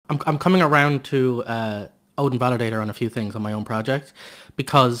I'm coming around to Odin Validator on a few things on my own project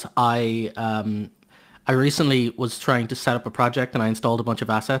because I recently was trying to set up a project and I installed a bunch of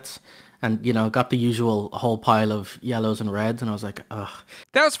assets and got the usual whole pile of yellows and reds and I was like, ugh.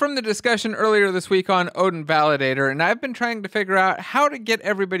 That was from the discussion earlier this week on Odin Validator, and I've been trying to figure out how to get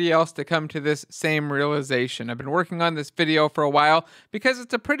everybody else to come to this same realization. I've been working on this video for a while because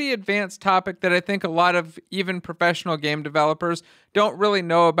it's a pretty advanced topic that I think a lot of even professional game developers don't really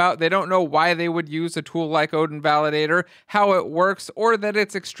know about. They don't know why they would use a tool like Odin Validator, how it works, or that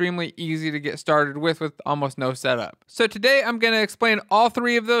it's extremely easy to get started with almost no setup. So today I'm going to explain all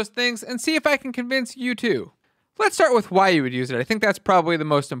three of those things and see if I can convince you too. Let's start with why you would use it. I think that's probably the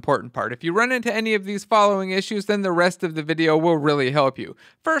most important part. If you run into any of these following issues, then the rest of the video will really help you.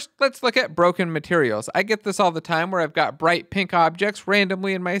 First, let's look at broken materials. I get this all the time where I've got bright pink objects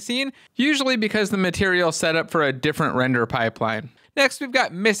randomly in my scene, usually because the material set up for a different render pipeline. Next, we've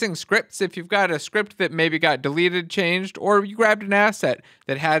got missing scripts. If you've got a script that maybe got deleted, changed, or you grabbed an asset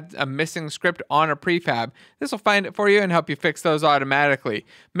that had a missing script on a prefab, this will find it for you and help you fix those automatically.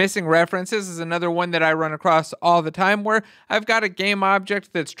 Missing references is another one that I run across all the time where I've got a game object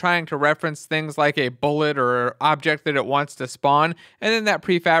that's trying to reference things like a bullet or an object that it wants to spawn, and then that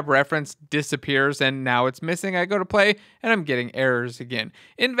prefab reference disappears and now it's missing. I go to play and I'm getting errors again.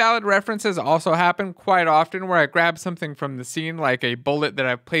 Invalid references also happen quite often where I grab something from the scene like a bullet that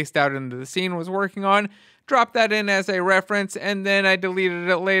I've placed out into the scene was working on, drop that in as a reference, and then I deleted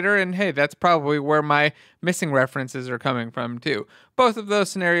it later, and hey, that's probably where my missing references are coming from too. Both of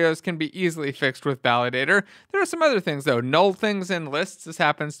those scenarios can be easily fixed with Validator. There are some other things though, null things in lists. This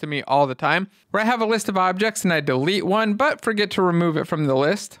happens to me all the time, where I have a list of objects and I delete one, but forget to remove it from the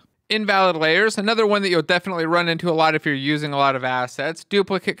list. Invalid layers, another one that you'll definitely run into a lot if you're using a lot of assets.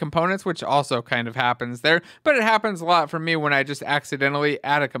 Duplicate components, which also kind of happens there, but it happens a lot for me when I just accidentally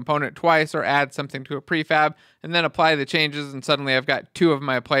add a component twice or add something to a prefab and then apply the changes and suddenly I've got two of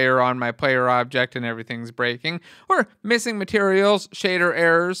my player on my player object and everything's breaking. Or missing materials, shader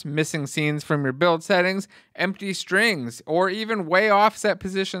errors, missing scenes from your build settings, empty strings, or even way offset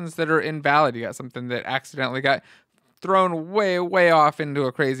positions that are invalid. You got something that accidentally got thrown way off into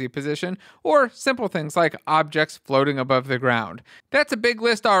a crazy position, or simple things like objects floating above the ground. That's a big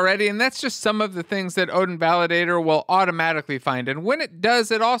list already, and that's just some of the things that Odin Validator will automatically find, and when it does,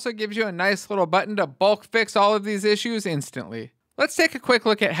 it also gives you a nice little button to bulk fix all of these issues instantly. Let's take a quick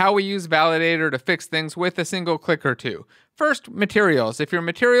look at how we use Validator to fix things with a single click or two. First, materials. If your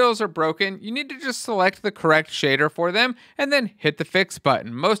materials are broken, you need to just select the correct shader for them and then hit the fix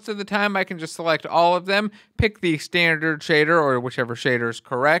button. Most of the time I can just select all of them, pick the standard shader or whichever shader is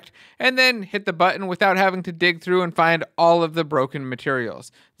correct, and then hit the button without having to dig through and find all of the broken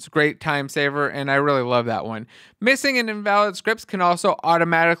materials. It's a great time saver and I really love that one. Missing and invalid scripts can also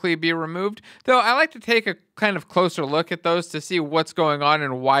automatically be removed, though I like to take a kind of closer look at those to see what's going on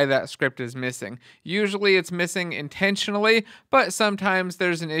and why that script is missing. Usually it's missing intentionally, but sometimes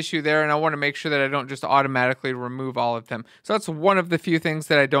there's an issue there and I want to make sure that I don't just automatically remove all of them. So that's one of the few things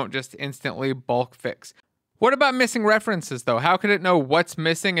that I don't just instantly bulk fix. What about missing references though? How could it know what's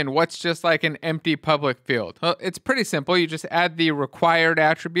missing and what's just like an empty public field? Well, it's pretty simple. You just add the required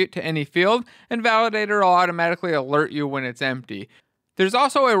attribute to any field and Validator will automatically alert you when it's empty. There's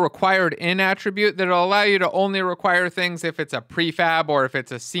also a RequiredIn attribute that will allow you to only require things if it's a prefab or if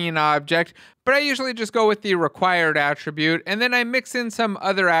it's a scene object, but I usually just go with the required attribute and then I mix in some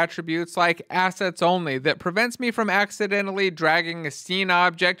other attributes like AssetsOnly that prevents me from accidentally dragging a scene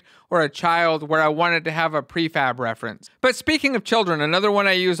object or a child where I wanted to have a prefab reference. But speaking of children, another one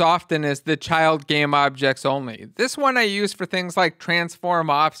I use often is the child game objects only. This one I use for things like transform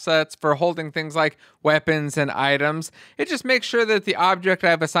offsets, for holding things like weapons and items. It just makes sure that the object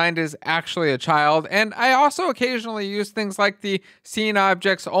I've assigned is actually a child, and I also occasionally use things like the scene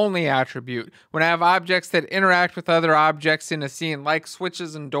objects only attribute when I have objects that interact with other objects in a scene like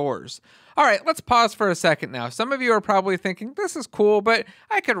switches and doors. Alright, let's pause for a second now. Some of you are probably thinking, this is cool, but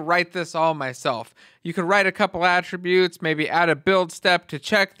I could write this all myself. You could write a couple attributes, maybe add a build step to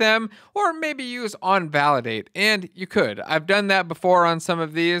check them, or maybe use onValidate, and you could. I've done that before on some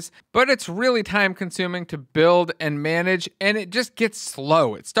of these, but it's really time consuming to build and manage, and it just gets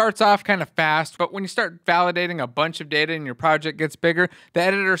slow. It starts off kind of fast, but when you start validating a bunch of data and your project gets bigger, the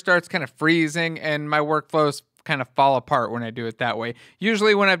editor starts kind of freezing, and my workflow's kind of fall apart when I do it that way.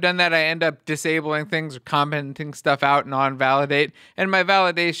 Usually when I've done that, I end up disabling things or commenting stuff out and on-validate, and my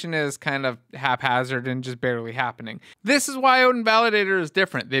validation is kind of haphazard and just barely happening. This is why Odin Validator is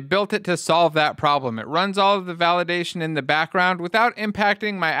different. They built it to solve that problem. It runs all of the validation in the background without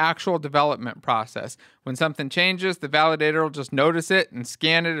impacting my actual development process. When something changes, the validator will just notice it and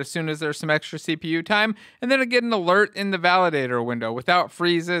scan it as soon as there's some extra CPU time, and then it'll get an alert in the validator window without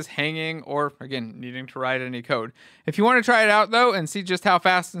freezes, hanging, or, again, needing to write any code. If you want to try it out, though, and see just how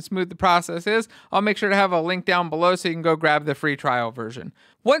fast and smooth the process is, I'll make sure to have a link down below so you can go grab the free trial version.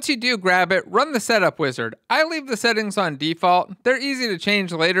 Once you do grab it, run the setup wizard. I leave the settings on default. They're easy to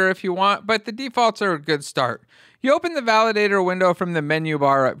change later if you want, but the defaults are a good start. You open the validator window from the menu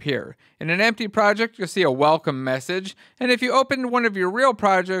bar up here. In an empty project, you'll see a welcome message, and if you open one of your real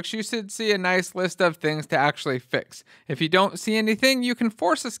projects, you should see a nice list of things to actually fix. If you don't see anything, you can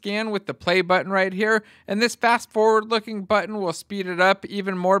force a scan with the play button right here, and this fast forward looking button will speed it up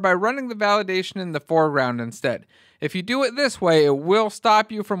even more by running the validation in the foreground instead. If you do it this way, it will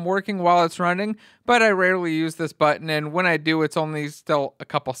stop you from working while it's running, but I rarely use this button, and when I do, it's only still a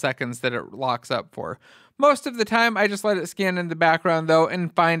couple seconds that it locks up for. Most of the time, I just let it scan in the background though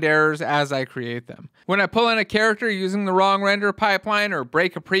and find errors as I create them. When I pull in a character using the wrong render pipeline or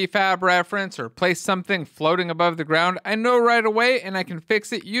break a prefab reference or place something floating above the ground, I know right away and I can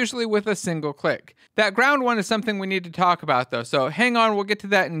fix it usually with a single click. That ground one is something we need to talk about though, so hang on, we'll get to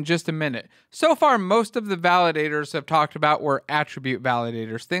that in just a minute. So far, most of the validators I've talked about were attribute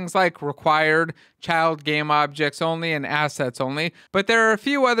validators, things like required, child, GameObjectSonly, and AssetsOnly, but there are a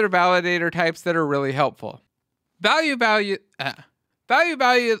few other validator types that are really helpful. Value validators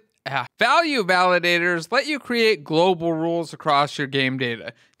let you create global rules across your game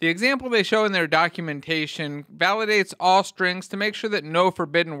data. The example they show in their documentation validates all strings to make sure that no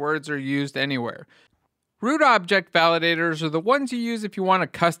forbidden words are used anywhere. RootObjectValidators are the ones you use if you want to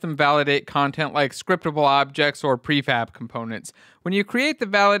custom validate content like scriptable objects or prefab components. When you create the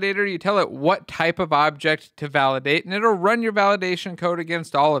validator, you tell it what type of object to validate, and it'll run your validation code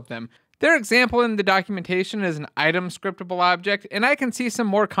against all of them. Their example in the documentation is an item scriptable object, and I can see some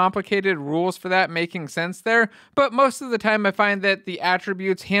more complicated rules for that making sense there, but most of the time I find that the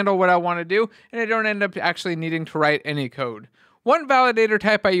attributes handle what I want to do, and I don't end up actually needing to write any code. One validator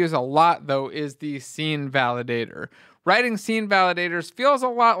type I use a lot, though, is the SceneValidator. Writing SceneValidators feels a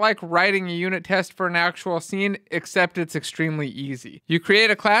lot like writing a unit test for an actual scene, except it's extremely easy. You create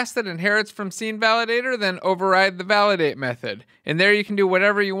a class that inherits from SceneValidator, then override the validate method. And there you can do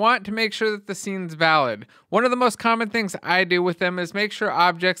whatever you want to make sure that the scene's valid. One of the most common things I do with them is make sure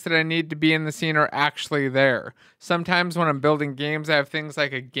objects that I need to be in the scene are actually there. Sometimes when I'm building games, I have things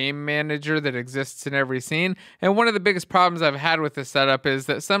like a GameManager that exists in every scene, and one of the biggest problems I've had with this setup is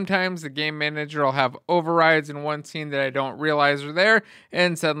that sometimes the GameManager will have overrides in one scene that I don't realize are there,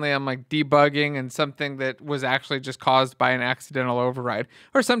 and suddenly I'm like debugging and something that was actually just caused by an accidental override.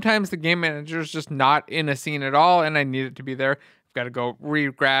 Or sometimes the GameManager is just not in a scene at all and I need it to be there. I've got to go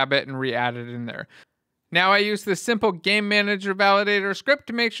re-grab it and re-add it in there. Now I use this simple GameManager validator script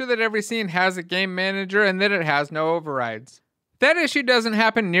to make sure that every scene has a GameManager and that it has no overrides. That issue doesn't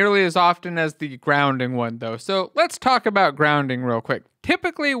happen nearly as often as the grounding one though, so let's talk about grounding real quick.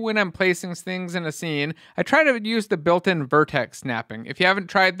 Typically when I'm placing things in a scene, I try to use the built-in vertex snapping. If you haven't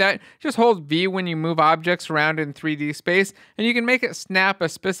tried that, just hold V when you move objects around in 3D space, and you can make it snap a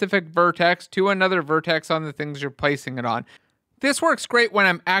specific vertex to another vertex on the things you're placing it on. This works great when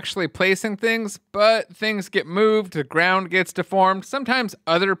I'm actually placing things, but things get moved, the ground gets deformed, sometimes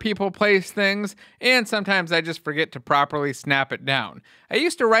other people place things, and sometimes I just forget to properly snap it down. I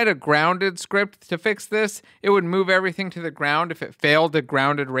used to write a grounded script to fix this. It would move everything to the ground if it failed to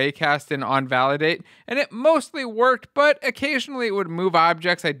grounded raycast in onValidate, and it mostly worked, but occasionally it would move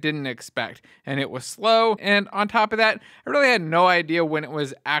objects I didn't expect, and it was slow, and on top of that, I really had no idea when it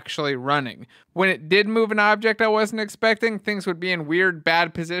was actually running. When it did move an object I wasn't expecting, things would be in weird,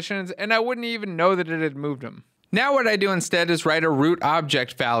 bad positions, and I wouldn't even know that it had moved them. Now what I do instead is write a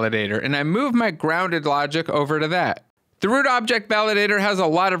RootObjectValidator, and I move my grounded logic over to that. The RootObjectValidator has a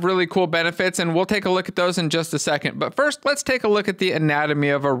lot of really cool benefits, and we'll take a look at those in just a second. But first, let's take a look at the anatomy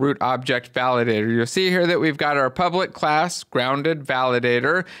of a RootObjectValidator. You'll see here that we've got our public class, grounded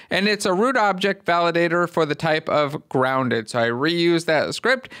validator, and it's a RootObjectValidator for the type of grounded. So I reuse that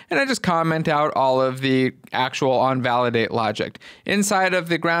script, and I just comment out all of the actual onValidate logic. Inside of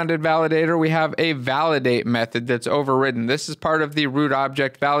the grounded validator, we have a validate method that's overridden. This is part of the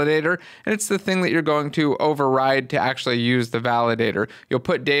RootObjectValidator, and it's the thing that you're going to override to actually use the validator. You'll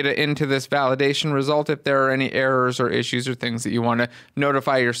put data into this validation result if there are any errors or issues or things that you want to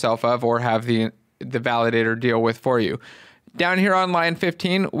notify yourself of or have the validator deal with for you. Down here on line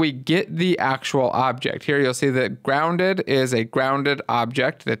 15, we get the actual object. Here you'll see that grounded is a grounded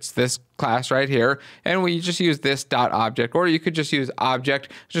object. That's this class right here, and we just use this dot object, or you could just use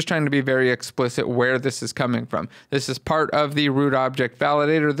object, just trying to be very explicit where this is coming from. This is part of the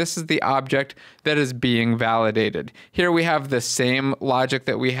RootObjectValidator. This is the object that is being validated. Here we have the same logic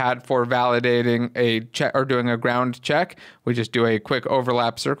that we had for validating a check or doing a ground check. We just do a quick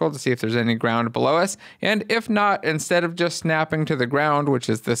overlap circle to see if there's any ground below us. And if not, instead of just snapping to the ground, which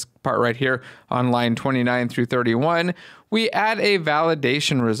is this part right here on line 29 through 31, we add a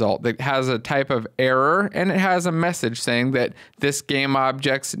validation result that has a type of error, and it has a message saying that this game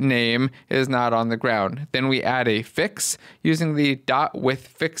object's name is not on the ground. Then we add a fix using the dot with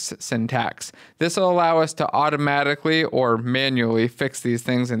fix syntax. This will allow us to automatically or manually fix these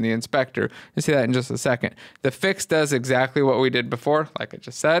things in the inspector. You'll see that in just a second. The fix does exactly what we did before, like I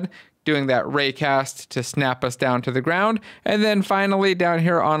just said, doing that raycast to snap us down to the ground. And then finally down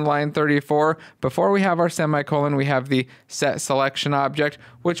here on line 34, before we have our semicolon, we have the set selection object,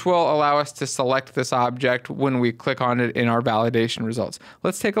 which will allow us to select this object when we click on it in our validation results.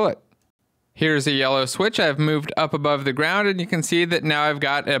 Let's take a look. Here's a yellow switch I've moved up above the ground, and you can see that now I've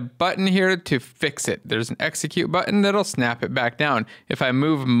got a button here to fix it. There's an execute button that'll snap it back down. If I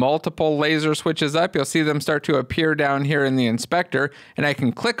move multiple laser switches up, you'll see them start to appear down here in the inspector, and I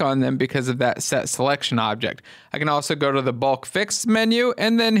can click on them because of that set selection object. I can also go to the bulk fix menu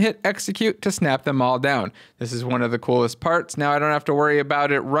and then hit execute to snap them all down. This is one of the coolest parts. Now I don't have to worry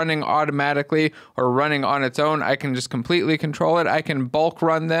about it running automatically or running on its own. I can just completely control it. I can bulk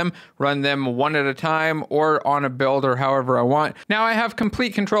run them one at a time or on a build or however I want. Now I have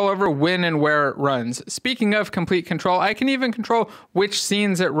complete control over when and where it runs. Speaking of complete control, I can even control which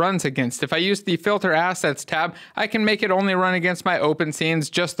scenes it runs against. If I use the filter assets tab, I can make it only run against my open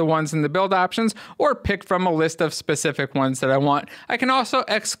scenes, just the ones in the build options, or pick from a list of specific ones that I want. I can also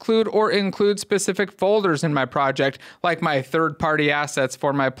exclude or include specific folders in my project, like my third-party assets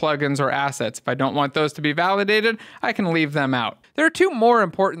for my plugins or assets. If I don't want those to be validated, I can leave them out. There are two more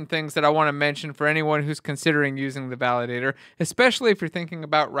important things that I want to mention for anyone who's considering using the validator, especially if you're thinking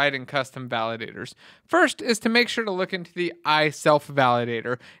about writing custom validators. First is to make sure to look into the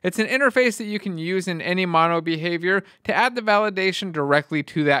ISelfValidator. It's an interface that you can use in any mono behavior to add the validation directly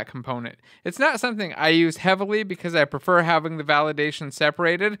to that component. It's not something I use heavily because I prefer having the validation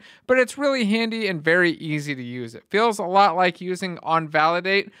separated, but it's really handy and very easy to use. It feels a lot like using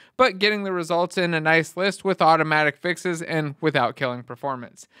onValidate, but getting the results in a nice list with automatic fixes and without killing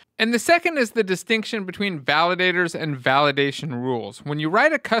performance. And the second is the distinction between validators and validation rules. When you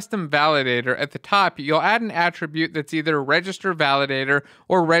write a custom validator, at the top, you'll add an attribute that's either register validator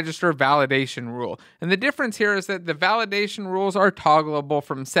or register validation rule. And the difference here is that the validation rules are toggleable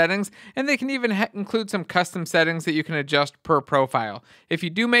from settings, and they can even include some custom settings that you can adjust per profile. If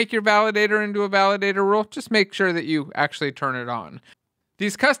you do make your validator into a validator rule, just make sure that you actually turn it on.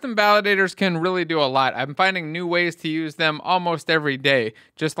 These custom validators can really do a lot. I'm finding new ways to use them almost every day.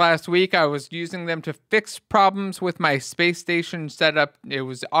 Just last week, I was using them to fix problems with my space station setup. It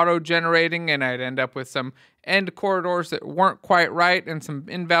was auto-generating, and I'd end up with some end corridors that weren't quite right and some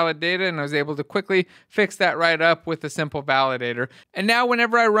invalid data, and I was able to quickly fix that right up with a simple validator. And now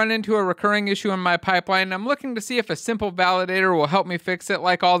whenever I run into a recurring issue in my pipeline, I'm looking to see if a simple validator will help me fix it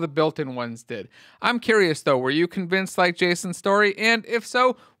like all the built-in ones did. I'm curious though, were you convinced like Jason's story? And if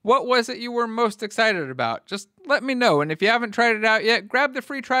so, what was it you were most excited about? Just let me know. And if you haven't tried it out yet, grab the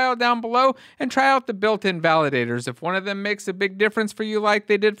free trial down below and try out the built-in validators. If one of them makes a big difference for you like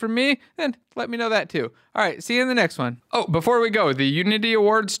they did for me, then let me know that too. All right, see you in the next one. Oh, before we go, the Unity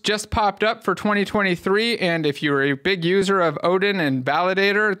Awards just popped up for 2023, and if you're a big user of Odin and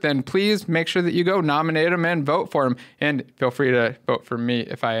Validator, then please make sure that you go nominate them and vote for them. And feel free to vote for me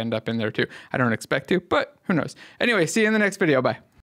if I end up in there too. I don't expect to, but who knows. Anyway, see you in the next video. Bye.